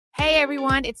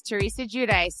everyone, it's Teresa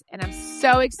Giudice, and I'm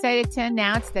so excited to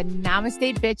announce the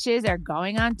Namaste Bitches are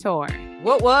going on tour.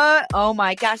 What? Oh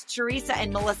my gosh, Teresa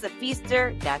and Melissa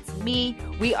Feaster, that's me.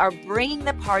 We are bringing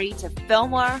the party to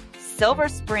Fillmore, Silver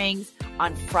Springs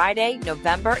on Friday,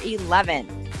 November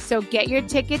 11th. So get your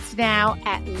tickets now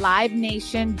at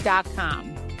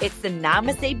livenation.com. It's the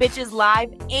Namaste Bitches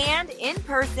live and in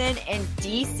person in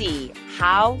DC.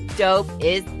 How dope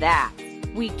is that?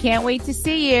 We can't wait to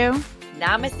see you.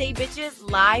 Namaste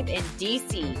Bitches live in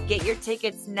DC. Get your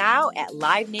tickets now at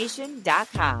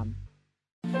livenation.com.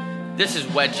 This is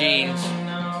Wet Jeans. We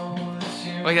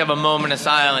can have a moment of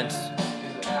silence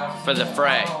for the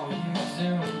fray.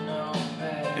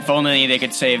 If only they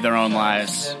could save their own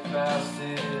lives.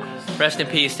 Rest in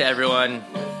peace to everyone.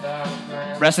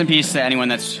 Rest in peace to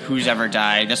anyone who's ever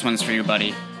died. This one's for you,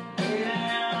 buddy.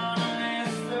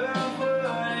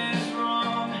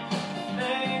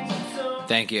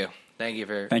 Thank you. Thank you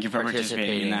for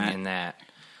participating in that.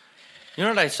 You know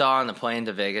what I saw on the plane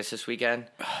to Vegas this weekend?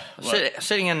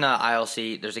 Sitting in the aisle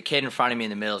seat, there's a kid in front of me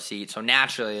in the middle seat, so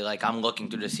naturally, like, I'm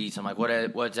looking through the seats. I'm like,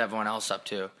 what's everyone else up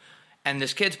to? And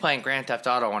this kid's playing Grand Theft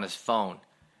Auto on his phone,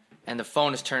 and the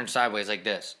phone is turned sideways like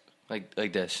this. Like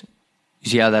this. You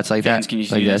see how that's like Fans, that? can you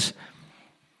see like this?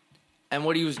 And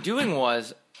what he was doing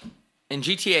was, in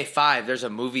GTA 5, there's a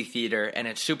movie theater, and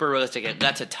it's super realistic. It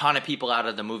lets a ton of people out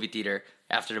of the movie theater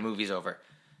after the movie's over.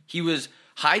 He was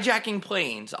hijacking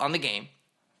planes on the game.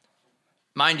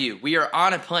 Mind you, we are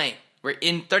on a plane. We're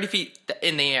in 30 feet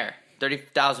in the air,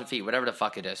 30,000 feet, whatever the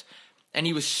fuck it is. And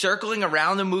he was circling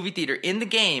around the movie theater in the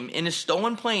game in a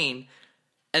stolen plane.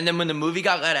 And then when the movie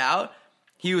got let out,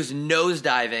 he was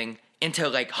nosediving into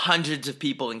like hundreds of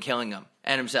people and killing them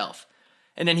and himself.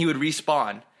 And then he would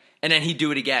respawn. And then he'd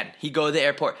do it again. He'd go to the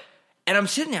airport. And I'm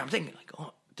sitting there, I'm thinking, like,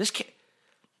 oh, this kid's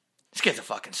a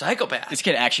fucking psychopath. This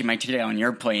kid actually might get on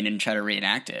your plane and try to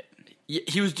reenact it.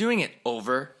 He was doing it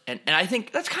over, and I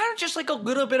think that's kind of just like a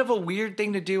little bit of a weird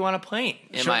thing to do on a plane,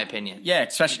 in my opinion. Yeah,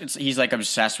 especially he's like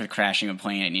obsessed with crashing a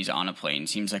plane, and he's on a plane.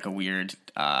 Seems like a weird.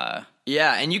 Yeah,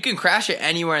 and you can crash it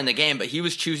anywhere in the game, but he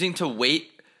was choosing to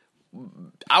wait.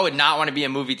 I would not want to be a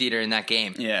movie theater in that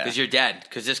game. Yeah, because you're dead.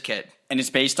 Because this kid, and it's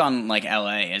based on like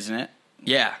L.A., isn't it?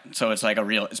 Yeah, so it's like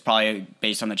it's probably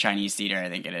based on the Chinese theater. I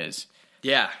think it is.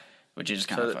 Yeah. Which is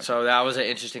kind of so that was an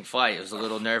interesting flight. It was a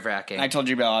little nerve-wracking. I told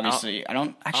you about, obviously. I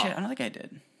don't think I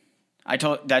did.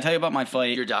 Did I tell you about my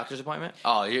flight? Your doctor's appointment?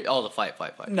 Oh, the flight.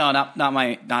 No, not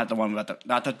the one about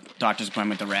not the doctor's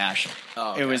appointment with the rash.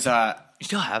 Oh, okay. It was You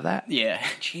still have that? Yeah.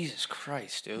 Jesus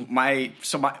Christ, dude. I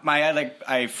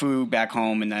flew back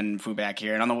home and then flew back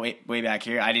here, and on the way back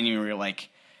here, I didn't even realize, like,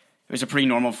 it was a pretty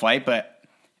normal flight, but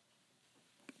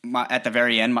at the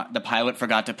very end, the pilot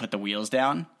forgot to put the wheels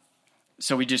down.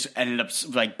 So we just ended up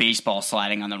like baseball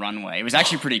sliding on the runway. It was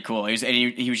actually pretty cool.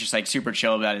 He was just like super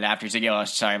chill about it after. He's like, "Oh,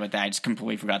 sorry about that. I just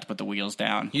completely forgot to put the wheels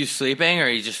down." He was sleeping, or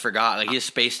he just forgot? Like he just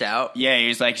spaced out? Yeah, he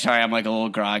was like, "Sorry, I'm like a little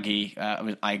groggy."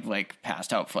 I like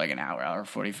passed out for like an hour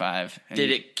 45. Did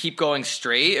it keep going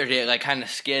straight, or did it like kind of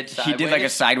skid sideways? He did like a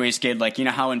sideways skid, like you know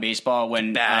how in baseball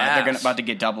when they're about to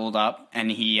get doubled up,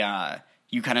 and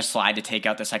you kind of slide to take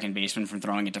out the second baseman from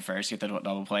throwing it to first, get the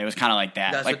double play. It was kind of like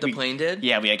that. That's like what the plane did?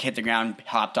 Yeah, we like hit the ground,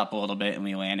 hopped up a little bit, and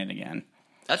we landed again.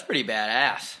 That's pretty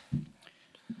badass.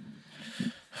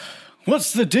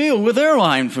 What's the deal with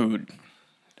airline food?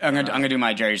 I'm gonna do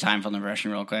my Jerry Seinfeld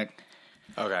impression real quick.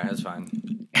 Okay, that's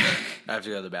fine. I have to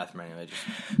go to the bathroom anyway.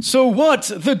 So what's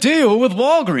the deal with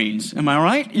Walgreens? Am I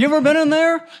right? You ever been in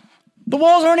there? The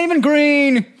walls aren't even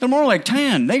green. They're more like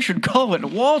tan. They should call it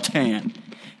wall tan.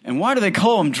 And why do they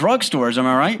call them drugstores, am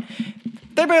I right?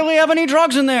 They barely have any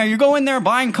drugs in there. You go in there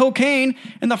buying cocaine,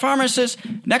 and the pharmacist,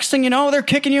 next thing you know, they're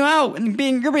kicking you out, and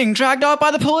you're being dragged out by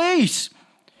the police.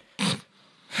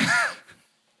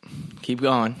 Keep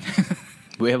going.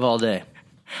 We have all day.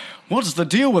 What's the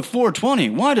deal with 420?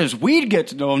 Why does weed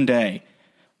get its own day?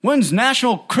 When's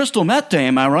National Crystal Meth Day,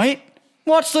 am I right?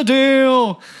 What's the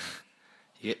deal?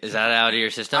 Is that out of your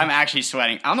system? I'm actually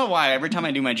sweating. I don't know why. Every time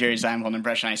I do my Jerry Seinfeld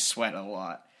impression, I sweat a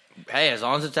lot. Hey, as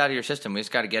long as it's out of your system, we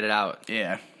just got to get it out.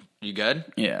 Yeah. You good?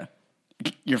 Yeah.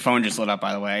 Your phone just lit up,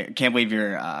 by the way. I can't believe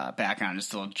your background is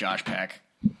still Josh Peck.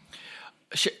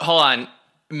 Hold on.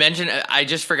 I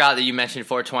just forgot that you mentioned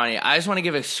 420. I just want to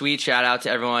give a sweet shout out to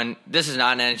everyone. This is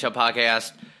not an NHL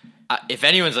podcast. If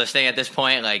anyone's listening at this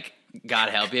point, like, God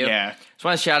help you. Yeah. Just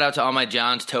want to shout out to all my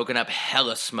Johns toking up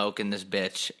hella smoke in this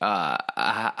bitch.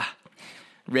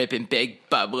 Ripping big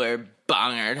bubbler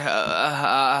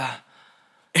bongard.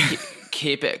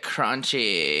 Keep it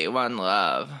crunchy. One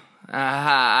love.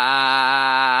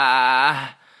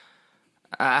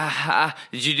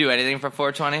 Did you do anything for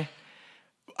 420?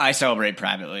 I celebrate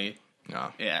privately.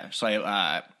 No. Yeah, so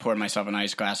I poured myself a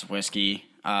nice glass of whiskey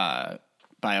by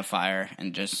a fire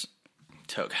and just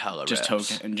Took hella just rips.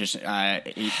 took and just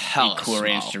ate Hella Cool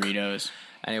Ranch smoke. Doritos.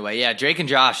 Anyway, yeah, Drake and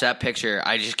Josh, that picture,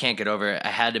 I just can't get over it. I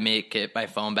had to make it my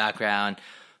phone background.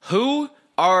 Who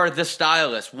are the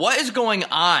stylists? What is going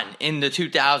on in the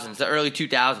 2000s, the early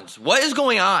 2000s? What is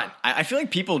going on? I feel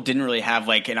like people didn't really have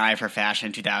like an eye for fashion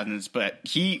in 2000s, but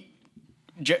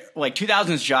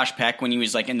 2000s Josh Peck when he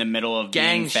was like in the middle of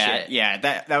Gang being fat. shit. Yeah,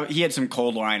 that he had some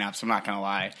cold lineups. I'm not gonna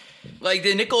lie. Like,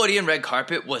 the Nickelodeon red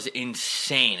carpet was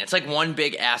insane. It's like one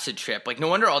big acid trip. Like, no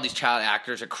wonder all these child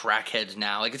actors are crackheads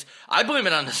now. Like, I blame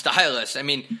it on the stylist. I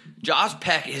mean, Josh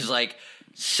Peck is like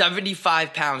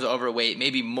 75 pounds overweight,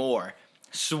 maybe more,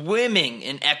 swimming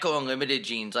in Echo Unlimited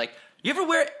jeans. Like, you ever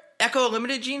wear Echo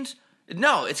Unlimited jeans?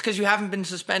 No, it's because you haven't been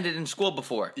suspended in school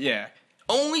before. Yeah,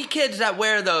 Only kids that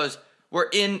wear those were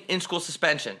in school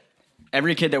suspension.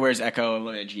 every kid that wears Echo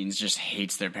Limited jeans just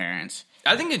hates their parents.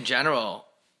 I think in general,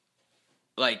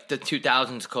 like, the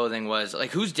 2000s clothing was,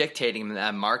 like, who's dictating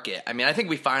that market? I mean, I think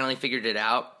we finally figured it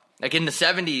out. Like, in the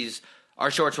 70s,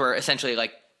 our shorts were essentially,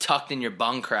 like, tucked in your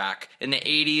bum crack. In the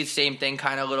 80s, same thing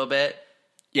kind of a little bit.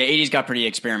 Yeah, 80s got pretty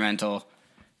experimental,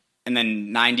 and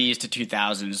then 90s to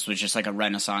 2000s was just like a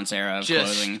renaissance era of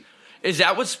clothing. Is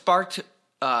that what sparked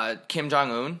Kim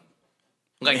Jong-un?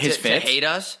 Like, His to fits? hate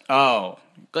us? Oh,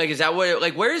 Like, is that what,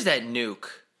 like, where is that nuke?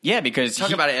 yeah, because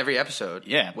Talk about it every episode.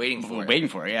 Yeah, Waiting for it. waiting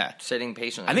for it. Yeah, Sitting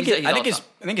patiently. I think He's I think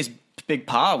all his big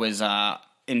paw was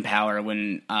in power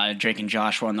when Drake and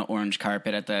Josh were on the orange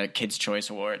carpet at the Kids' Choice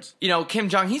Awards. You know, Kim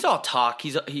Jong, he's all talk.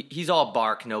 He's all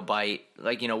bark, no bite.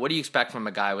 Like, you know, what do you expect from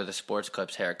a guy with a sports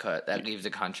clips haircut that leaves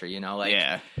the country? You know, like,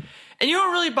 Yeah, And you know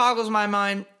what really boggles my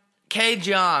mind? K.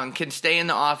 Jong can stay in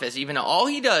the office even though all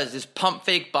he does is pump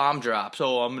fake bomb drops.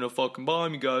 Oh, I'm gonna fucking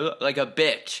bomb you guys like a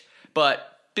bitch. But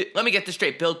let me get this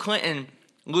straight: Bill Clinton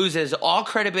loses all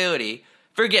credibility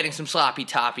for getting some sloppy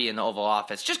toppy in the Oval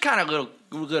Office. Just kind of little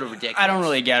ridiculous. I don't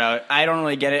really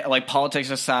get it. Like, politics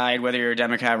aside, whether you're a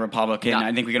Democrat or Republican, No.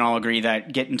 I think we can all agree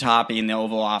that getting toppy in the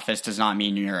Oval Office does not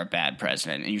mean you're a bad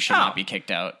president and you should No. not be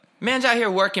kicked out. Man's out here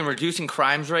working, reducing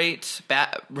crimes rates,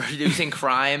 reducing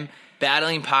crime,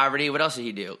 battling poverty. What else did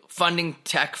he do? Funding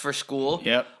tech for school.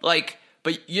 Yep. Like,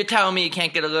 but you're telling me you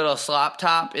can't get a little slop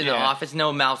top in the Yeah. office?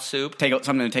 No mouth soup? Take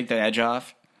something to take the edge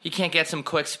off. You can't get some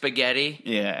quick spaghetti?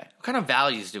 Yeah. What kind of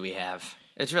values do we have?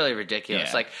 It's really ridiculous.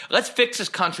 Yeah. Like, let's fix this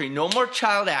country. No more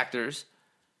child actors.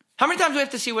 How many times do we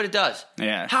have to see what it does?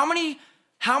 Yeah. How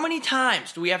many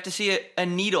times do we have to see a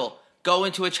needle go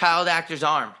into a child actor's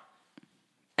arm?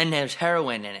 And there's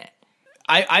heroin in it.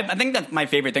 I think that my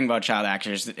favorite thing about child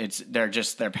actors, they're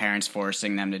just their parents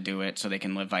forcing them to do it so they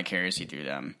can live vicariously through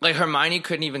them. Like, Hermione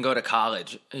couldn't even go to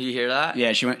college. You hear that?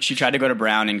 Yeah, she tried to go to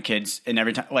Brown and kids, and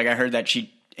every time, like, I heard that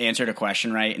she answered a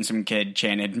question right and some kid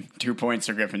chanted 2 points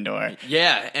to Gryffindor.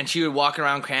 Yeah, and she would walk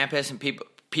around campus and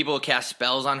people would cast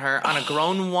spells on her, on a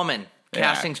grown woman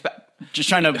casting spells. Just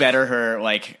trying to better her,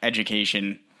 like,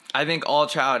 education. I think all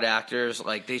child actors,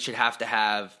 like, they should have to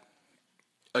have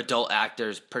adult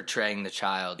actors portraying the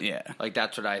child. Yeah. Like,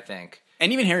 that's what I think.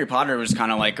 And even Harry Potter was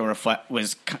kind of like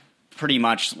pretty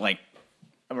much like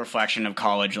a reflection of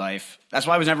college life. That's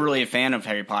why I was never really a fan of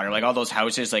Harry Potter. Like, all those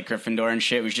houses, like Gryffindor and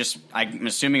shit, was just, I'm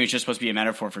assuming it was just supposed to be a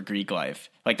metaphor for Greek life.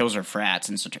 Like, those are frats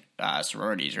and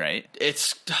sororities, right?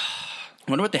 It's I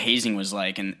wonder what the hazing was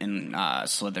like in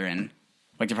Slytherin.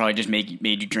 Like, they probably just made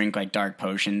you drink, like, dark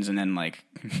potions and then, like,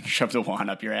 shove the wand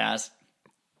up your ass.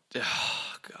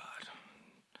 oh god,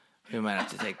 we might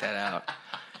have to take that out.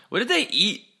 What did they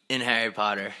eat in Harry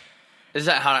Potter? This is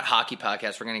a hockey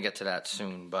podcast. We're gonna get to that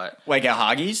soon, but Like at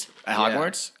Hoggies? At Yeah.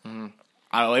 Hogwarts?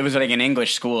 Mm-hmm. It was like an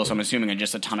English school, so I'm assuming it's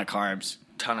just a ton of carbs.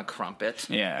 ton of crumpets.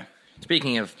 Yeah.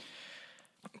 Speaking of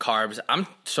carbs, I'm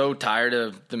so tired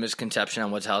of the misconception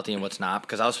on what's healthy and what's not,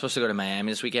 because I was supposed to go to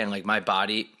Miami this weekend. Like, my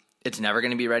body, it's never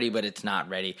going to be ready, but it's not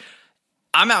ready.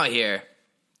 I'm out here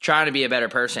trying to be a better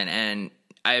person, and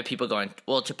I have people going,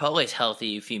 well, Chipotle's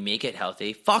healthy if you make it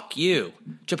healthy. Fuck you.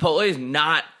 Chipotle is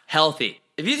not healthy.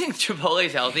 If you think Chipotle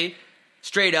is healthy,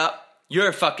 straight up, you're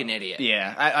a fucking idiot.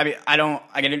 Yeah.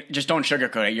 Just don't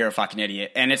sugarcoat it. You're a fucking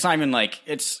idiot. And it's not even like,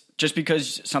 it's just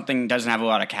because something doesn't have a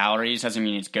lot of calories doesn't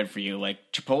mean it's good for you. Like,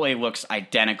 Chipotle looks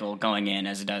identical going in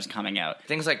as it does coming out.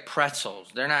 Things like pretzels,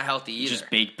 they're not healthy either. Just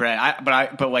baked bread.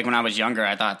 But like when I was younger,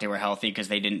 I thought they were healthy because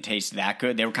they didn't taste that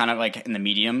good. They were kind of like in the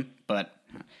medium, but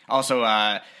also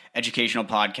educational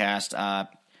podcast.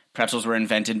 Pretzels were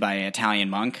invented by an Italian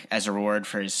monk as a reward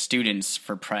for his students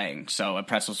for praying. So a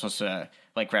pretzel's supposed to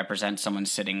like represent someone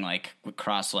sitting like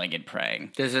cross-legged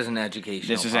praying. This is an educational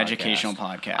This is educational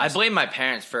podcast. I blame my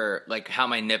parents for like how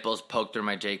my nipples poked through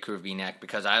my J. Crew V-neck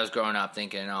because I was growing up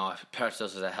thinking, oh,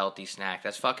 pretzels is a healthy snack.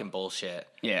 That's fucking bullshit.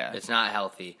 Yeah. It's not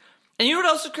healthy. And you know what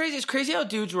else is crazy? It's crazy how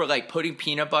dudes were like putting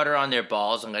peanut butter on their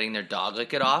balls and letting their dog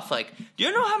lick it off. Like, do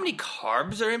you know how many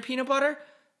carbs are in peanut butter?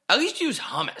 At least use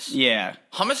hummus. Yeah.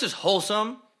 Hummus is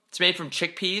wholesome. It's made from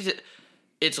chickpeas.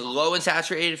 It's low in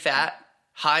saturated fat,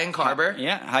 high in carb.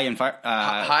 Yeah, high in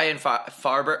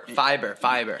fiber. Fiber,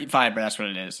 that's what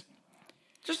it is.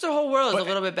 Just the whole world is a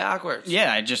little bit backwards.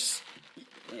 Yeah,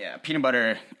 peanut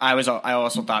butter. I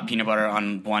also thought peanut butter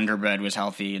on Wonder Bread was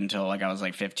healthy until like I was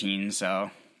like 15. So,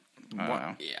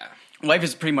 Yeah. life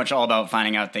is pretty much all about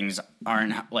finding out things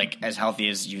aren't like as healthy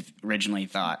as you originally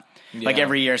thought. Yeah. Like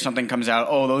every year something comes out.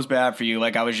 Oh, those bad for you.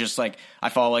 Like I was just like I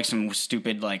follow like some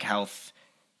stupid like health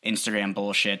Instagram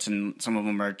bullshits, and some of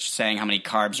them are saying how many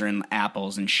carbs are in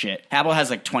apples and shit. Apple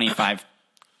has like 25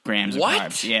 grams of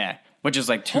carbs. Yeah, which is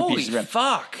like two pieces of bread.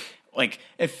 Fuck. Like,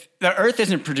 if the Earth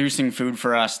isn't producing food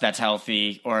for us that's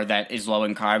healthy or that is low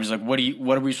in carbs, like, what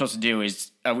are we supposed to do?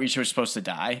 Are we supposed to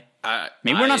die?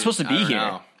 Maybe we're not supposed to be here.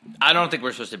 Know. I don't think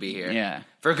we're supposed to be here. Yeah.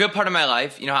 For a good part of my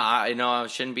life, you know how I know I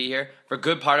shouldn't be here? For a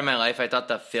good part of my life, I thought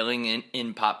the filling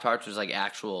in Pop-Tarts was like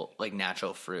actual, like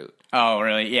natural fruit. Oh,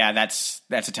 really? Yeah, that's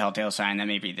a telltale sign that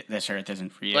maybe this Earth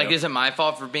isn't for you. Like, is it my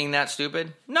fault for being that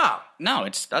stupid? No.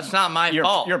 That's not my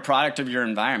fault. You're a product of your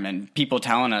environment. People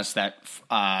telling us that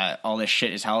all this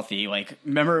shit is healthy. Like,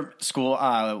 remember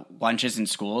school lunches in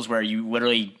schools where you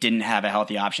literally didn't have a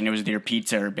healthy option? It was either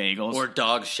pizza or bagels. Or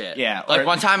dog shit. Yeah. Like,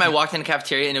 one time I walked in the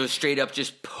cafeteria and it was straight up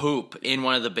just poop in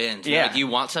one of the bins. Yeah. Like, do you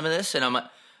want some of this? And I'm like...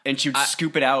 And she would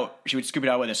scoop it out. She would scoop it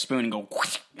out with a spoon and go...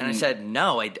 And I said,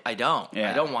 no, I don't.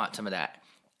 Yeah. I don't want some of that.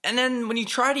 And then when you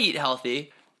try to eat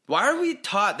healthy, why are we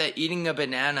taught that eating a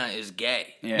banana is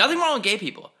gay? Yeah. Nothing wrong with gay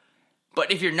people.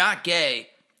 But if you're not gay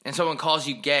and someone calls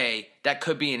you gay, that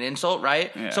could be an insult,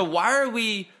 right? Yeah. So why are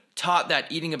we taught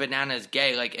that eating a banana is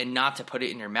gay, like, and not to put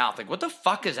it in your mouth? Like, what the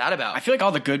fuck is that about? I feel like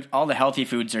all the healthy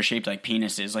foods are shaped like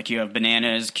penises. Like, you have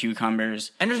bananas,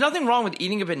 cucumbers. And there's nothing wrong with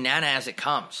eating a banana as it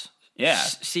comes. Yeah.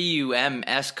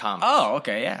 CUMS comes. Oh,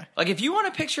 okay, yeah. Like, if you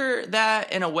want to picture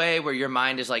that in a way where your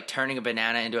mind is like turning a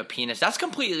banana into a penis, that's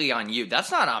completely on you.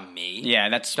 That's not on me. Yeah,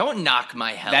 Don't knock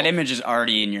my health. that image is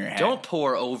already in your head. Don't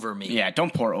pour over me. Yeah,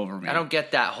 don't pour over me. I don't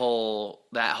get that whole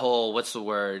what's the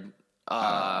word?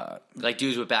 Like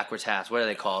dudes with backwards hats. What are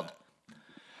they called?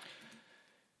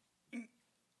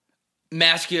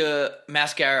 Mascara.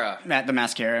 The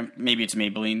mascara. Maybe it's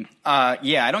Maybelline.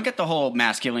 Yeah, I don't get the whole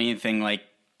masculinity thing. Like,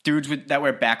 dudes that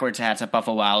wear backwards hats at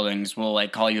Buffalo Wild Wings will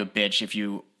like call you a bitch if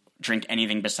you drink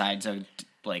anything besides a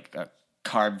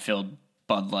carb-filled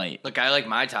Bud Light. Look, I like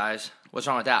Mai Tais. What's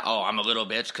wrong with that? Oh, I'm a little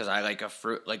bitch because I like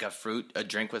a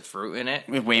drink with fruit in it.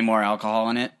 With way more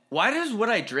alcohol in it. Why does what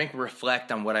I drink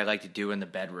reflect on what I like to do in the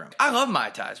bedroom? I love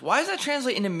Mai Tais. Why does that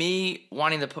translate into me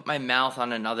wanting to put my mouth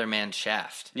on another man's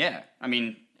shaft? Yeah, I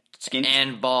mean, skin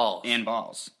And balls. and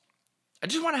balls. I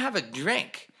just want to have a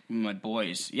drink. My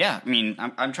boys. Yeah, I mean,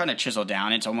 I'm trying to chisel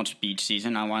down. It's almost beach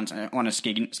season. I want a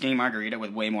skinny margarita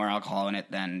with way more alcohol in it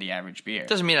than the average beer.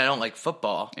 Doesn't mean I don't like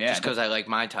football. Yeah, just because I like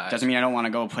Mai Tais. Doesn't mean I don't want to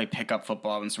go play pickup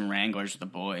football and some Wranglers with the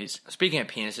boys. Speaking of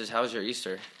penises, how was your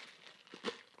Easter?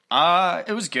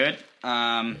 It was good.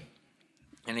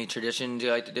 Any traditions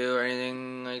you like to do or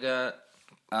anything like that?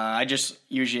 I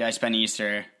spend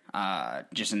Easter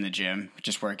just in the gym,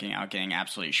 just working out, getting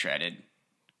absolutely shredded.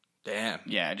 Damn.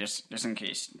 Yeah, just in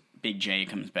case Big J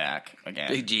comes back again.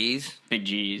 Big G's? Big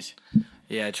G's.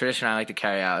 Yeah, tradition I like to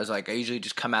carry out is like I usually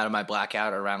just come out of my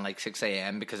blackout around like 6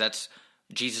 a.m. because that's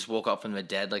Jesus woke up from the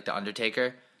dead like the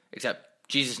Undertaker, except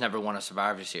Jesus never won a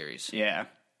Survivor Series. Yeah.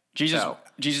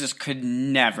 Jesus could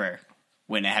never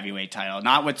win a heavyweight title.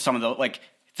 Not with some of the, like,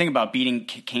 think about beating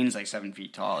Kane's like 7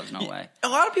 feet tall. There's no way. A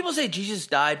lot of people say Jesus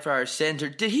died for our sins, or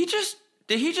did he just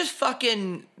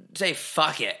fucking say,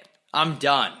 fuck it, I'm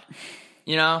done?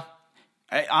 You know?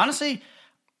 Honestly,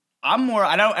 I'm more.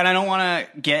 I don't want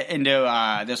to get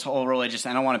into this whole religious.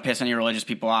 I don't want to piss any religious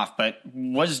people off. But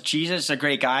was Jesus a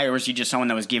great guy, or was he just someone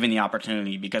that was given the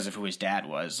opportunity because of who his dad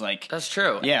was? Like, that's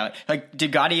true. Yeah. Like,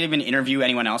 did God even interview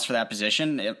anyone else for that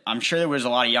position? I'm sure there was a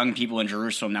lot of young people in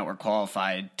Jerusalem that were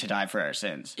qualified to die for our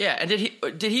sins. Yeah. And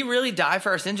did he really die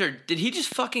for our sins, or did he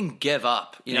just fucking give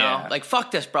up? You know, Yeah. like,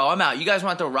 fuck this, bro. I'm out. You guys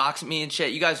want to throw rocks at me and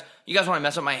shit. You guys want to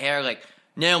mess up my hair? Like,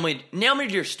 nail me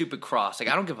to your stupid cross. Like,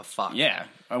 I don't give a fuck. Yeah.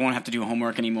 I won't have to do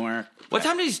homework anymore. What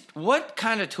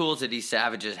kind of tools did these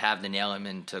savages have to nail him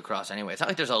into the cross anyway? It's not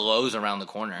like there's a Lowe's around the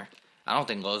corner. I don't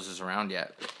think Lowe's is around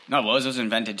yet. No, Lowe's was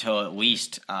invented till at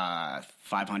least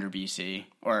 500 BC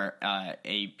or AD.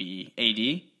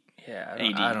 Yeah,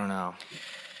 AD. I don't know.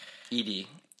 ED.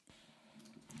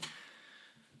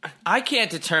 I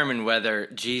can't determine whether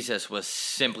Jesus was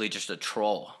simply just a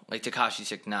troll, like Tekashi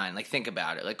 6ix9ine. Like, think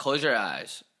about it. Like, close your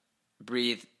eyes.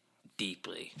 Breathe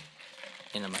deeply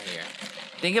into my ear.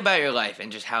 Think about your life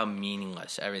and just how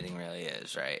meaningless everything really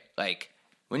is, right? Like,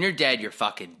 when you're dead, you're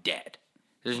fucking dead.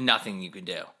 There's nothing you can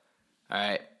do. All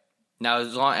right? Now,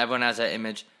 as long as everyone has that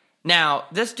image. Now,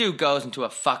 this dude goes into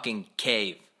a fucking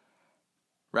cave,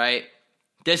 right?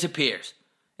 Disappears.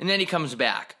 And then he comes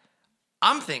back.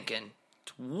 I'm thinking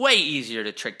it's way easier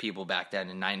to trick people back then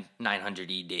in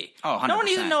 900 ED. Oh, 100%. No one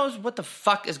even knows what the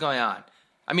fuck is going on.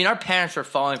 I mean, our parents were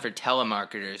falling for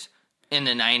telemarketers in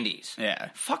the 90s. Yeah.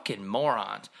 Fucking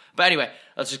morons. But anyway,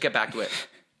 let's just get back to it.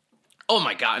 Oh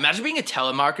my God. Imagine being a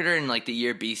telemarketer in like the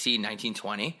year BC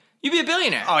 1920. You'd be a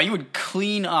billionaire. Oh, you would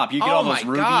clean up. You'd get all those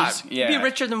rubies. God. Yeah. You'd be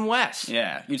richer than Wes.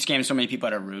 Yeah. You'd scam so many people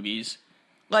out of rubies.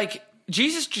 Like,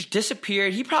 Jesus just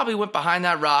disappeared. He probably went behind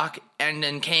that rock and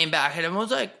then came back and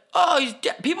was like, oh, he's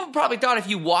dead. People probably thought if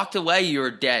you walked away, you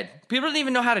were dead. People don't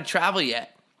even know how to travel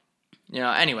yet. You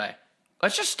know, anyway.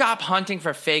 Let's just stop hunting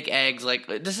for fake eggs. Like,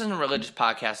 this isn't a religious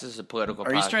podcast. This is a political podcast.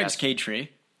 Are Easter eggs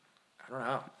K-Tree? I don't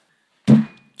know.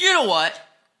 You know what?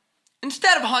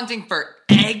 Instead of hunting for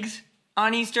eggs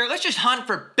on Easter, let's just hunt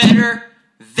for better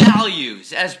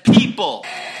values as people.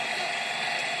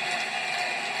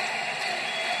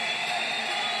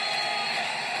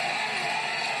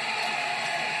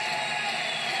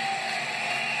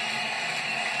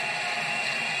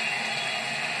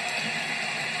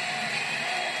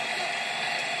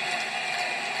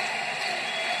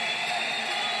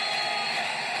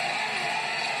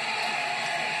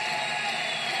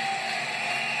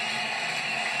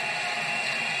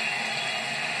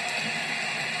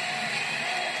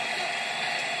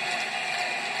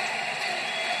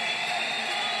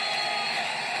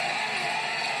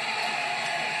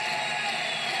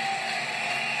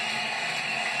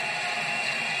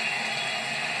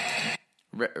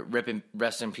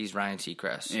 Rest in peace, Ryan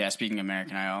Seacrest. Yeah, speaking of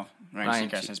American Idol, Ryan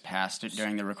Seacrest has passed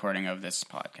during the recording of this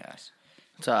podcast.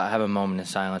 So I have a moment of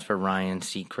silence for Ryan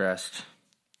Seacrest.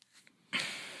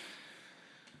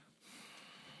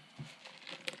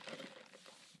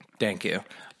 Thank you.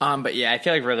 But yeah, I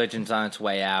feel like religion's on its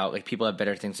way out. Like, people have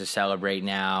better things to celebrate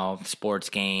now. Sports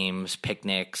games,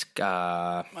 picnics.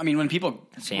 I mean, when people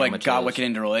like got wicked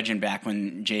into religion back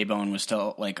when J-Bone was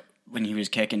still like when he was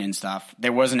kicking and stuff,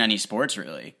 there wasn't any sports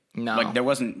really. No, like there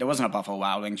wasn't a Buffalo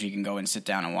Wild Wings you can go and sit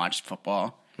down and watch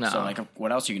football. No. So like,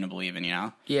 what else are you gonna believe in? You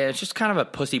know? Yeah, it's just kind of a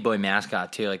pussy boy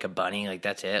mascot too, like a bunny. Like,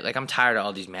 that's it. Like, I'm tired of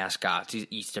all these mascots. These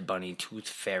Easter Bunny, Tooth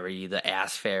Fairy, the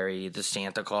Ass Fairy, the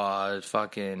Santa Claus.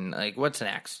 Fucking, like, what's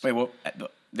next? Wait, well,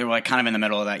 they were like kind of in the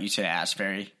middle of that. You said Ass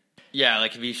Fairy. Yeah,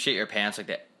 like if you shit your pants,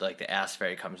 like the Ass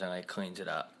Fairy comes in and like cleans it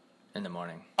up in the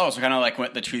morning. Oh, so kind of like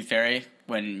what the Tooth Fairy,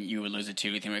 when you would lose a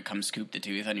tooth and would come scoop the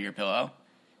tooth under your pillow.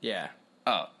 Yeah.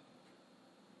 Oh.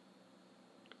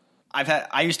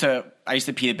 I used to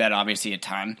pee the bed obviously a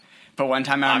ton, but one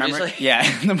time I remember,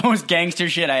 the most gangster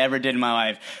shit I ever did in my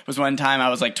life was one time I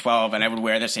was like 12 and I would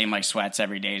wear the same like sweats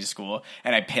every day to school,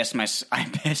 and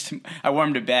I wore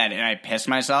them to bed and I pissed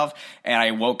myself and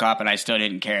I woke up and I still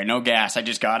didn't care. No gas. I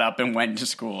just got up and went to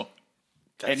school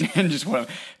and just went.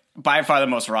 By far the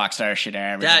most rock star shit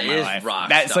I ever did in my life. Rock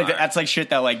that's star. That's like shit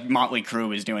that like Motley Crue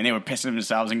was doing. They were pissing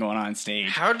themselves and going on stage.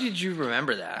 How did you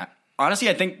remember that? Honestly,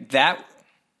 I think that,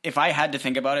 if I had to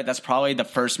think about it, that's probably the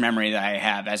first memory that I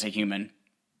have as a human.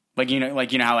 Like, you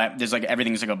know how there's like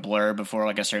everything's like a blur before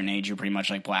like a certain age. You're pretty much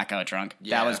like blackout drunk.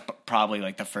 Yeah. That was probably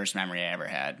like the first memory I ever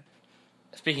had.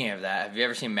 Speaking of that, have you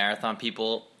ever seen marathon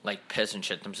people like piss and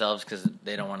shit themselves because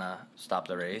they don't want to stop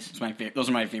the race? Those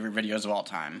are my favorite videos of all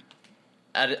time.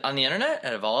 On the internet,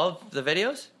 out of all of the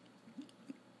videos?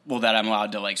 Well, that I'm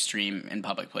allowed to like stream in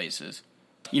public places.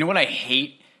 You know what I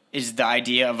hate is the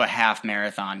idea of a half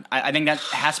marathon. I think that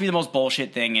has to be the most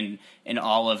bullshit thing in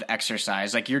all of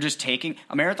exercise. Like, you're just taking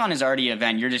a marathon is already an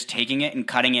event. You're just taking it and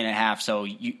cutting it in half so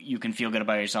you can feel good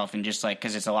about yourself and just like,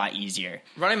 because it's a lot easier.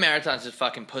 Running marathons is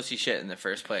fucking pussy shit in the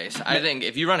first place. I think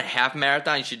if you run a half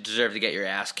marathon, you should deserve to get your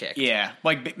ass kicked. Yeah,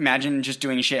 like imagine just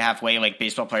doing shit halfway. Like,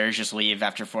 baseball players just leave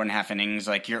after 4.5 innings.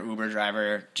 Like, your Uber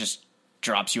driver just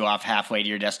drops you off halfway to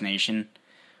your destination.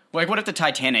 Like, what if the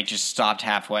Titanic just stopped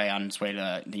halfway on its way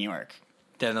to New York?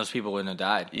 Then those people wouldn't have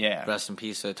died. Yeah. Rest in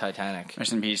peace to the Titanic.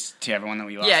 Rest in peace to everyone that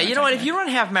we lost. Yeah, you know what? If you run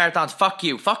half marathons, fuck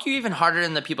you. Fuck you even harder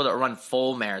than the people that run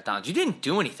full marathons. You didn't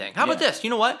do anything. How about this? You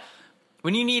know what?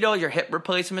 When you need all your hip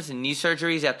replacements and knee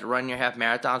surgeries, you have to run your half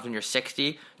marathons when you're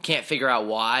 60. Can't figure out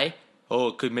why.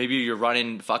 Oh, maybe you're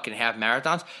running fucking half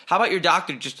marathons. How about your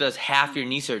doctor just does half your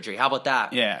knee surgery? How about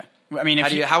that? Yeah. I mean,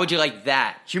 how would you like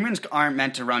that? Humans aren't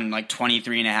meant to run like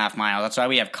 23.5 miles. That's why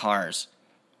we have cars.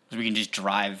 Because we can just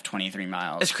drive 23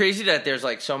 miles. It's crazy that there's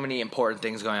like so many important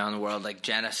things going on in the world, like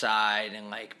genocide and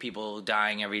like people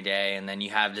dying every day. And then you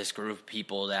have this group of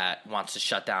people that wants to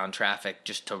shut down traffic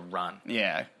just to run.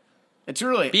 Yeah. It's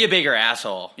really... Be a bigger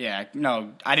asshole. Yeah.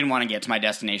 No, I didn't want to get to my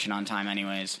destination on time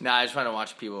anyways. Nah, I just want to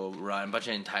watch people run. A bunch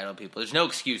of entitled people. There's no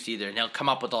excuse either. And they'll come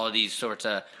up with all of these sorts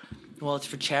of... Well, it's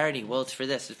for charity. Well, it's for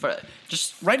this. It's for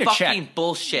just write a check. Fucking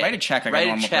bullshit. Write a check like a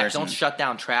normal person. Don't shut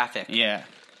down traffic. Yeah.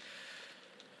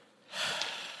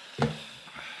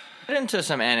 Get into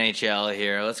some NHL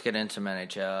here. Let's get into some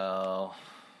NHL.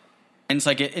 And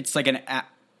it's like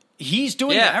he's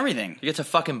doing everything. He gets a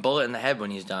fucking bullet in the head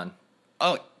when he's done.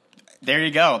 Oh, there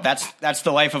you go. That's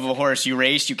the life of a horse. You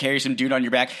race, you carry some dude on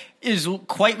your back. It is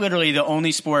quite literally the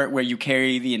only sport where you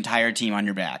carry the entire team on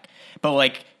your back. But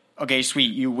like, okay,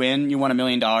 sweet, you win. You won $1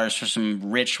 million for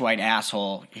some rich white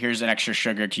asshole. Here's an extra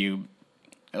sugar cube.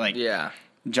 Like, yeah.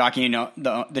 Jockey,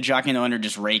 the jockey and the owner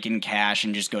just rake in cash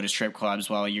and just go to strip clubs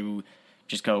while you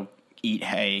just go eat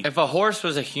hay. If a horse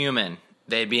was a human,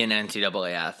 they'd be an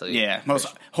NCAA athlete. Yeah,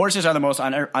 horses are the most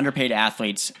underpaid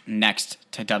athletes next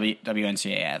to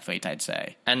WNCAA athletes, I'd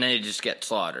say. And they just get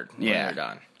slaughtered when they're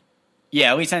done.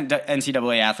 Yeah, at least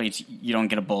NCAA athletes, you don't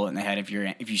get a bullet in the head if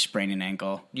you sprain an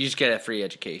ankle. You just get a free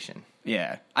education.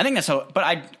 Yeah, I think that's so. But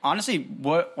I honestly,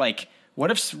 what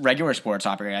if regular sports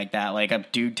operate like that? Like a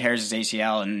dude tears his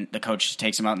ACL and the coach just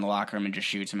takes him out in the locker room and just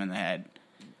shoots him in the head.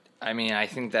 I mean, I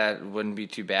think that wouldn't be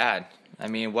too bad. I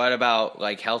mean, what about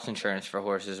like health insurance for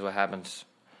horses? What happens?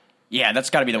 Yeah,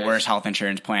 that's got to be the worst health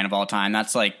insurance plan of all time.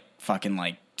 That's like fucking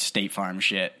like State Farm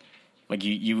shit. Like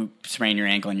you sprain your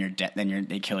ankle and you're dead, then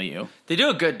they kill you. They do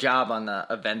a good job on the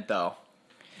event though,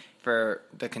 for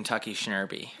the Kentucky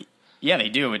Schnurby. Yeah, they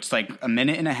do. It's like a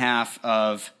minute and a half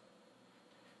of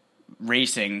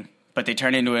racing, but they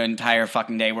turn into an entire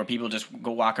fucking day where people just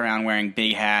go walk around wearing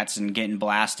big hats and getting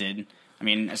blasted. I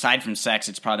mean, aside from sex,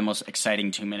 it's probably the most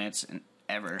exciting 2 minutes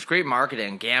ever. It's great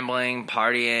marketing, gambling,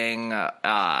 partying.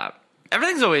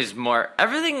 Everything's always more.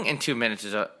 Everything in 2 minutes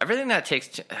is everything that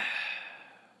takes.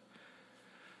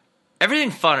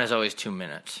 Everything fun is always 2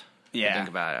 minutes. Yeah, think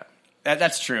about it.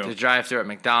 That's true. The drive-thru at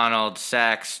McDonald's,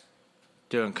 sex,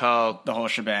 doing coke, the whole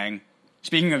shebang.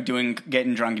 Speaking of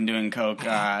getting drunk and doing coke,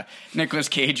 Nicolas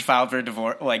Cage filed for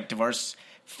divorce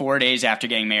 4 days after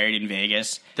getting married in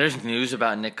Vegas. There's news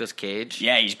about Nicolas Cage?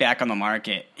 Yeah, he's back on the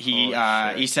market. He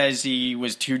says he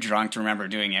was too drunk to remember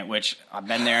doing it, which I've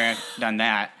been there, done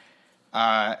that.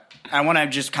 I want to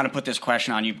just kind of put this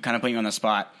question on you, kind of put you on the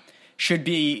spot. Should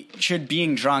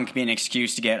being drunk be an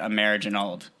excuse to get a marriage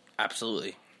annulled?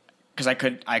 Absolutely. Because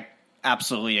I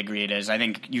absolutely agree it is. I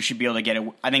think you should be able to get it.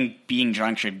 I think being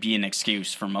drunk should be an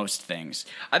excuse for most things.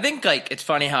 I think like it's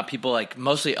funny how people like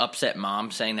mostly upset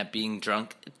moms saying that being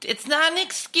drunk, it's not an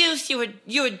excuse. You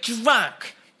were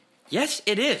drunk. Yes,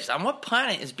 it is. On what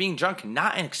planet is being drunk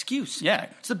not an excuse? Yeah,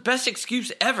 it's the best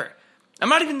excuse ever. I'm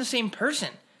not even the same person.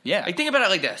 Yeah, like think about it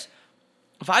like this: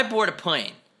 if I board a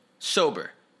plane sober,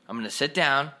 I'm gonna sit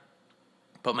down,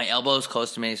 put my elbows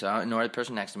close to me so I don't ignore the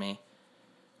person next to me.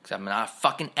 Because I'm not a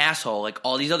fucking asshole like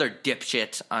all these other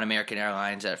dipshits on American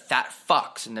Airlines that are fat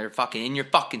fucks and they're fucking in your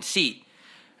fucking seat.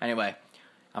 Anyway,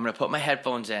 I'm going to put my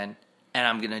headphones in and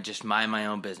I'm going to just mind my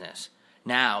own business.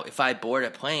 Now, if I board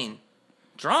a plane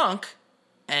drunk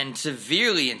and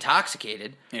severely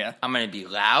intoxicated, I'm going to be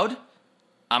loud,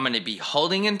 I'm going to be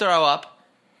holding in throw up,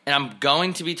 and I'm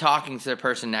going to be talking to the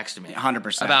person next to me.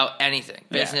 100%. About anything.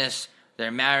 Business, their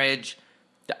marriage.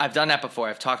 I've done that before.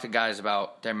 I've talked to guys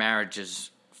about their marriages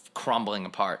crumbling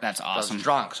apart. That's awesome. I was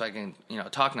drunk, so I can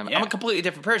talk to them. Yeah. I'm a completely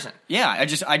different person. Yeah,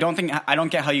 I don't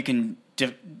get how you can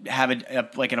have an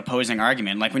opposing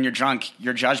argument. Like when you're drunk,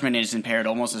 your judgment is impaired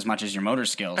almost as much as your motor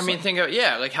skills. I mean, think of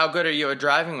like how good are you at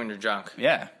driving when you're drunk?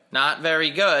 Yeah, not very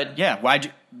good. Yeah,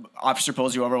 officer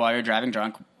pulls you over while you're driving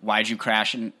drunk? Why'd you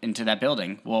crash into that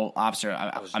building? Well, officer,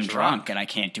 I'm drunk and I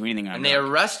can't do anything. And they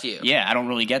arrest you. Yeah, I don't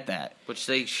really get that. Which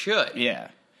they should. Yeah,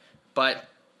 but.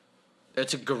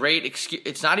 It's a great excuse.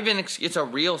 It's not even it's a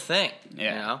real thing. Yeah.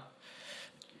 You know?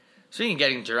 Speaking of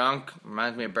getting drunk,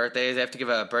 reminds me of birthdays. I have to give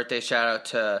a birthday shout out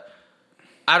to,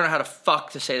 I don't know how to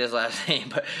fuck to say this last name,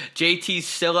 but JT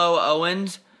Silo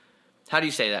Owens. How do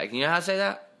you say that? Can you know how to say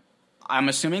that? I'm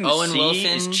assuming Owen C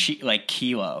Wilson. is like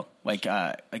Kilo, or is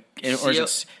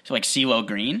it like CeeLo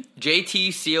Green? JT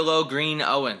CeeLo Green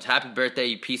Owens. Happy birthday,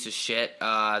 you piece of shit.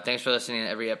 Thanks for listening to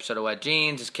every episode of Wet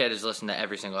Jeans. This kid has listened to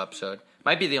every single episode.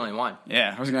 Might be the only one.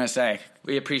 Yeah, I was gonna say.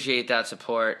 We appreciate that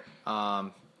support,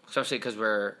 especially because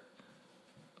we're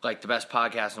like the best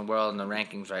podcast in the world in the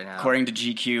rankings right now. According to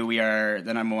GQ, we are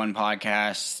the number 1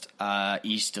 podcast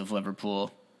east of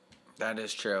Liverpool. That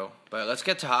is true. But let's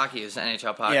get to hockey. It's an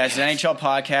NHL podcast. Yeah, it's an NHL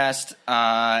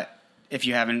podcast. If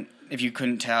you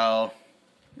couldn't tell,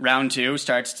 round 2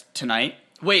 starts tonight.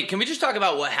 Wait, can we just talk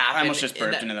about what happened? I almost just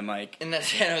burped into the mic. In that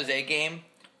San Jose game,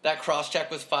 that cross-check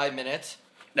was 5 minutes.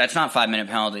 That's not a 5-minute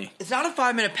penalty. It's not a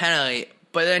 5-minute penalty,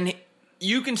 but then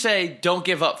you can say don't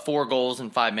give up 4 goals in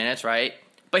 5 minutes, right?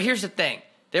 But here's the thing.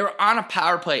 They were on a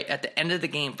power play at the end of the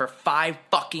game for 5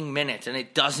 fucking minutes, and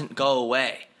it doesn't go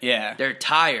away. Yeah. They're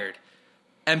tired.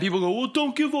 And people go, well,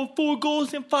 don't give up 4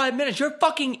 goals in 5 minutes. You're a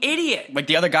fucking idiot. Like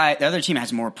the other team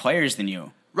has more players than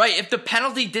you. Right. If the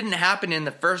penalty didn't happen in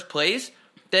the first place,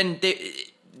 then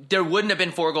there wouldn't have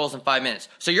been 4 goals in 5 minutes.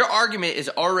 So your argument is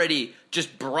already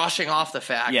just brushing off the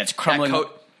fact it's crumbling. that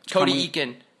Cody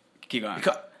Eakin... Keep going.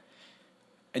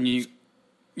 And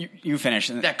you finish.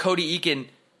 That Cody Eakin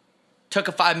took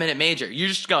a 5-minute major. You're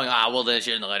just going, well, they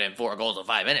shouldn't have let in 4 goals in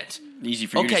 5 minutes. Easy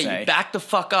for you to say. Okay, you back the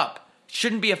fuck up.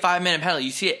 Shouldn't be a 5-minute penalty.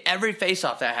 You see it every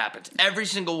faceoff that happens. Every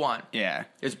single one. Yeah.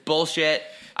 It's bullshit.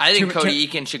 I think Cody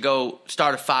Eakin should go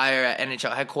start a fire at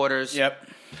NHL headquarters. Yep.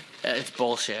 It's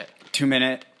bullshit.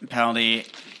 2-minute penalty,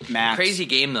 max. Crazy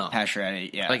game, though.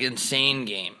 Pacioretty, yeah. Like, insane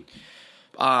game.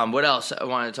 What else I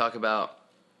wanted to talk about?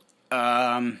 Do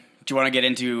you want to get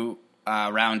into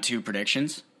round 2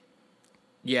 predictions?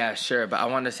 Yeah, sure, but I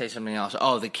wanted to say something else.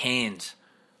 Oh, the Canes.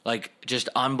 Like, just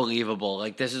unbelievable.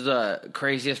 Like, this is the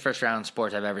craziest first round in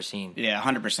sports I've ever seen. Yeah,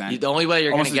 100%. The only way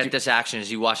you're going to get this action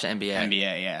is you watch the NBA.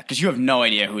 NBA, yeah. Because you have no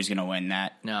idea who's going to win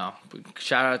that. No.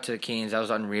 Shout out to the Canes. That was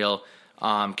unreal.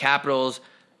 Capitals,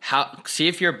 see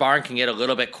if your barn can get a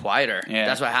little bit quieter. Yeah.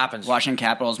 That's what happens. Washington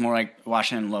Capitals more like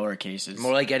Washington lower cases.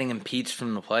 More like getting impeached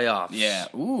from the playoffs. Yeah.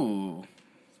 Ooh.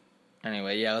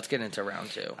 Anyway, yeah, let's get into round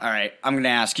 2. All right, I'm going to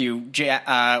ask you,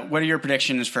 what are your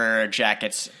predictions for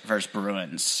Jackets versus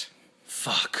Bruins?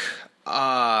 Fuck.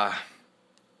 Sorry,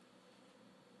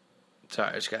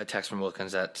 I just got a text from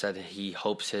Wilkins that said he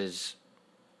hopes his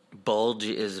bulge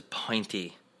is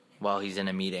pointy while he's in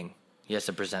a meeting. He has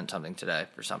to present something today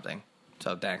for something.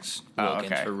 So thanks,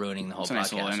 Wilkins, for ruining the whole podcast.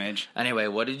 That's a nice little image. Anyway,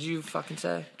 what did you fucking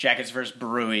say? Jackets versus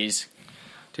Bruins.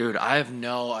 Dude, I have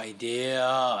no idea.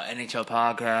 NHL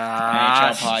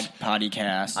podcast. NHL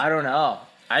podcast. I don't know.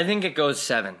 I think it goes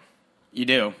 7. You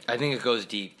do? I think it goes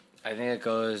deep. I think it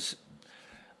goes...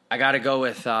 I got to go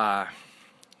with... fuck,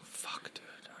 dude.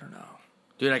 I don't know.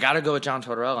 Dude, I got to go with John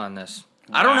Tortorella on this.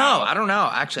 Wow. I don't know.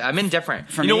 Actually, I'm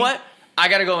indifferent. You know what? I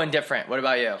got to go indifferent. What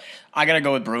about you? I got to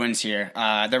go with Bruins here.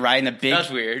 They're riding the big... That's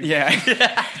weird.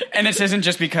 Yeah. And this isn't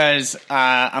just because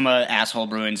I'm an asshole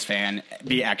Bruins fan.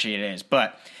 Actually, it is.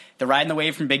 But they're riding the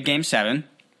wave from Big Game 7.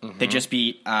 Mm-hmm. They just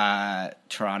beat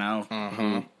Toronto,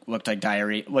 who looked like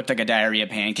a diarrhea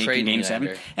pancake in Game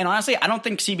 7. And honestly, I don't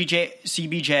think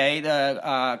CBJ,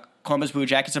 the Columbus Blue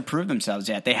Jackets, have proved themselves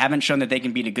yet. They haven't shown that they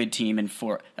can beat a good team in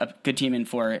 4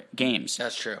 games.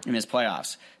 That's true. In this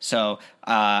playoffs. So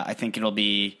I think it'll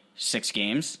be 6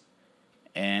 games.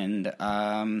 And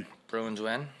Bruins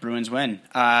win.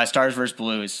 Stars versus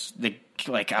Blues.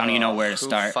 I don't even know where to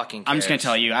start. I'm just gonna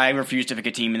tell you, I refuse to pick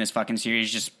a team in this fucking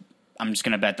series. I'm just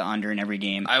gonna bet the under in every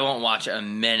game. I won't watch a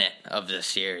minute of this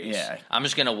series. Yeah, I'm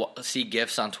just gonna see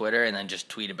gifs on Twitter and then just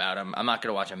tweet about them. I'm not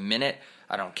gonna watch a minute.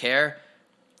 I don't care.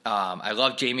 I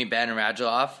love Jamie Benn and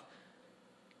Radulov.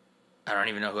 I don't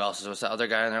even know who else is. What's the other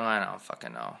guy in their line? I don't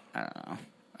fucking know. I don't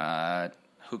know.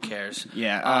 Who cares?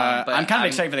 Yeah, but I'm kind of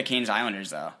excited for the Canes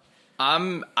Islanders though.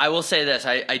 I will say this.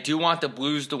 I do want the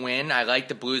Blues to win. I like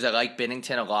the Blues. I like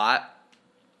Binnington a lot.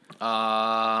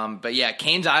 But yeah,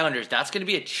 Canes Islanders, that's going to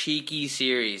be a cheeky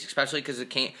series, especially because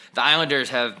the Islanders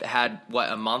have had,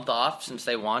 a month off since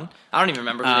they won? I don't even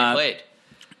remember who they played.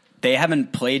 They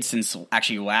haven't played since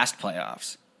actually last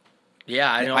playoffs.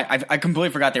 Yeah, I know. I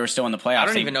completely forgot they were still in the playoffs. I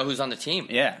don't even know who's on the team.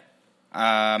 Yeah.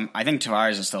 I think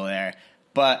Tavares is still there.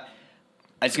 But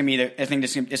it's gonna be. I think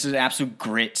this is an absolute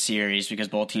grit series because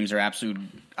both teams are absolute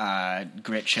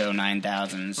grit show 9000s.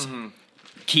 Mm-hmm.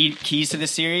 Keys to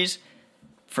this series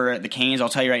for the Canes, I'll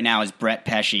tell you right now, is Brett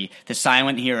Pesce, the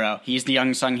silent hero. He's the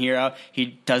unsung hero.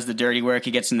 He does the dirty work.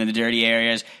 He gets into the dirty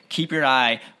areas. Keep your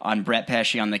eye on Brett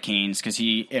Pesce on the Canes because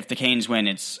if the Canes win,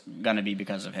 it's gonna be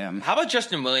because of him. How about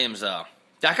Justin Williams though?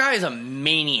 That guy is a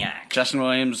maniac. Justin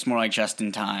Williams, more like just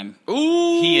in time.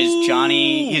 Ooh. He is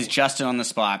Johnny. He is Justin on the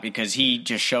spot because he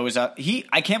just shows up.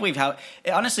 I can't believe how.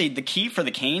 Honestly, the key for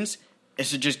the Canes is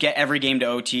to just get every game to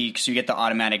OT so you get the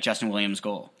automatic Justin Williams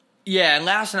goal. Yeah, and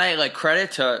last night, like,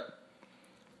 credit to...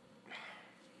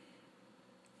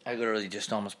 I literally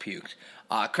just almost puked.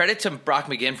 Credit to Brock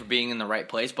McGinn for being in the right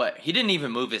place, but he didn't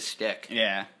even move his stick.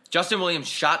 Yeah. Justin Williams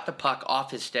shot the puck off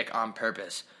his stick on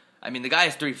purpose. I mean, the guy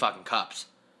has 3 fucking cups.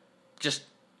 Just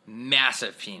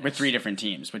massive penis. With 3 different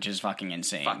teams, which is fucking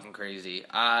insane. Fucking crazy. It's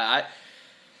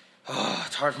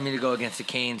hard for me to go against the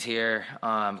Canes here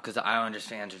because the Islanders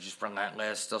fans are just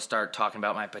relentless. They'll start talking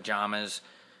about my pajamas.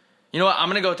 You know what? I'm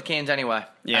going to go with the Canes anyway.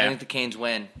 Yeah. I think the Canes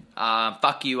win.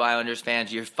 Fuck you, Islanders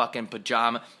fans. You're fucking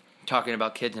pajama. Talking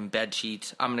about kids in bed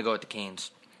sheets. I'm going to go with the Canes.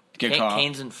 Good call.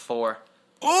 Canes in 4.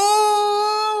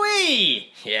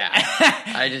 Ooh-wee! Yeah.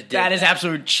 I just did that is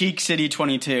absolute Cheek City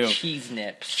 22. Cheese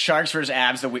nips. Sharks versus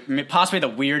Avs, possibly the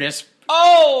weirdest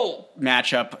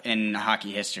matchup in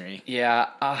hockey history. Yeah.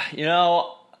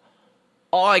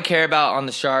 All I care about on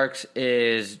the Sharks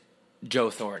is Joe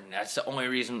Thornton. That's the only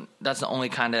reason. That's the only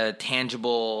kind of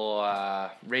tangible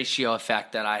ratio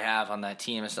effect that I have on that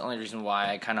team. It's the only reason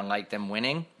why I kind of like them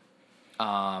winning.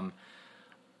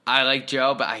 I like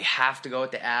Joe, but I have to go with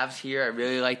the Avs here. I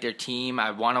really like their team. I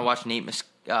want to watch Nate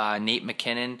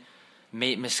Miskinen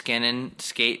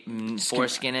skate.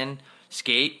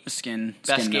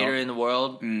 Best skater in the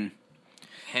world. Him,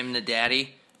 the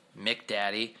daddy, Mick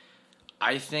Daddy.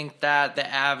 I think that the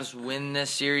Avs win this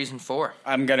series in 4.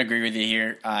 I'm going to agree with you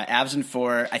here. Avs in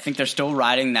 4. I think they're still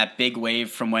riding that big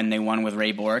wave from when they won with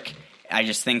Ray Bourque. I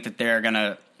just think that they're going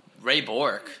to... Ray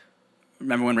Bourque?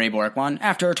 Remember when Ray Bourque won?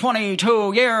 After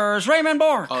 22 years, Raymond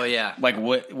Bourque. Oh, yeah. Like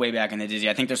way back in the Dizzy.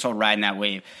 I think they're still riding that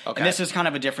wave. Okay. And this is kind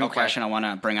of a different question I want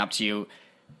to bring up to you.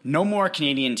 No more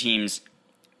Canadian teams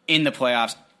in the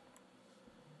playoffs.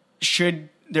 Should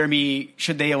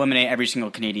they eliminate every single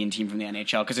Canadian team from the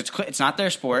NHL? Because it's not their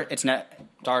sport. It's not...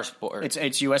 It's our sport.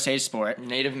 It's USA's sport.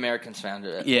 Native Americans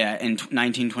founded it. Yeah, in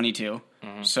 1922.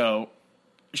 Mm-hmm. So...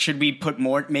 should we put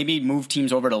more, maybe move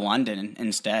teams over to London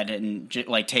instead and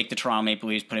take the Toronto Maple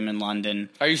Leafs, put them in London?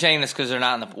 Are you saying this because they're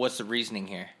not in the, what's the reasoning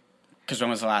here? Because when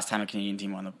was the last time a Canadian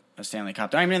team won a Stanley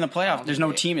Cup? They're not even in the playoffs. There's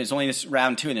no team. It's only this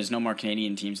round 2 and there's no more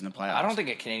Canadian teams in the playoffs. I don't think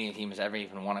a Canadian team has ever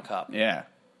even won a cup. Yeah.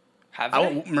 Have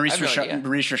they? Maurice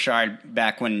Richard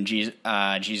back when Jesus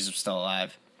was still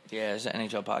alive. Yeah, it's an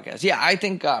NHL podcast. Yeah, I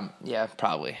think, yeah,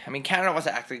 probably. I mean, Canada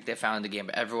wasn't acting like they founded the game,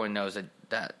 but everyone knows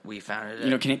that we founded it.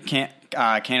 You know,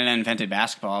 Canada invented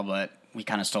basketball, but we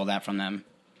kind of stole that from them.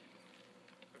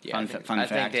 Yeah, fun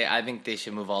fact. I think they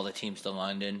should move all the teams to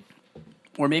London.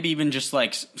 Or maybe even just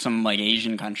some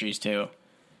Asian countries too.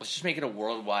 Let's just make it a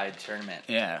worldwide tournament.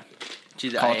 Yeah.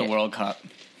 Jeez, Call it the World Cup.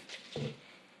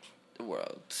 The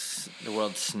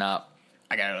world snub.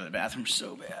 I gotta go to the bathroom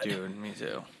so bad. Dude, me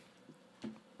too.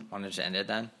 Want to just end it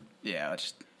then? Yeah, let's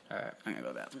just... Alright. I'm gonna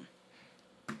go to the bathroom.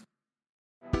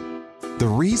 The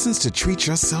reasons to treat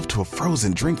yourself to a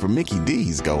frozen drink from Mickey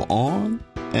D's go on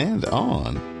and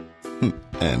on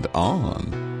and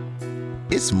on.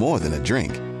 It's more than a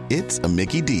drink. It's a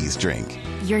Mickey D's drink.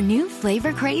 Your new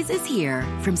flavor craze is here.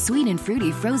 From sweet and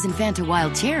fruity frozen Fanta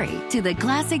Wild Cherry to the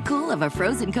classic cool of a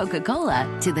frozen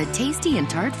Coca-Cola to the tasty and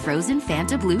tart frozen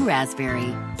Fanta Blue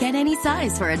Raspberry. Get any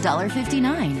size for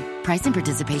 $1.59. Price and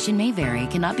participation may vary.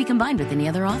 Cannot be combined with any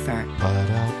other offer.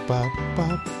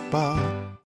 Ba-da-ba-ba-ba.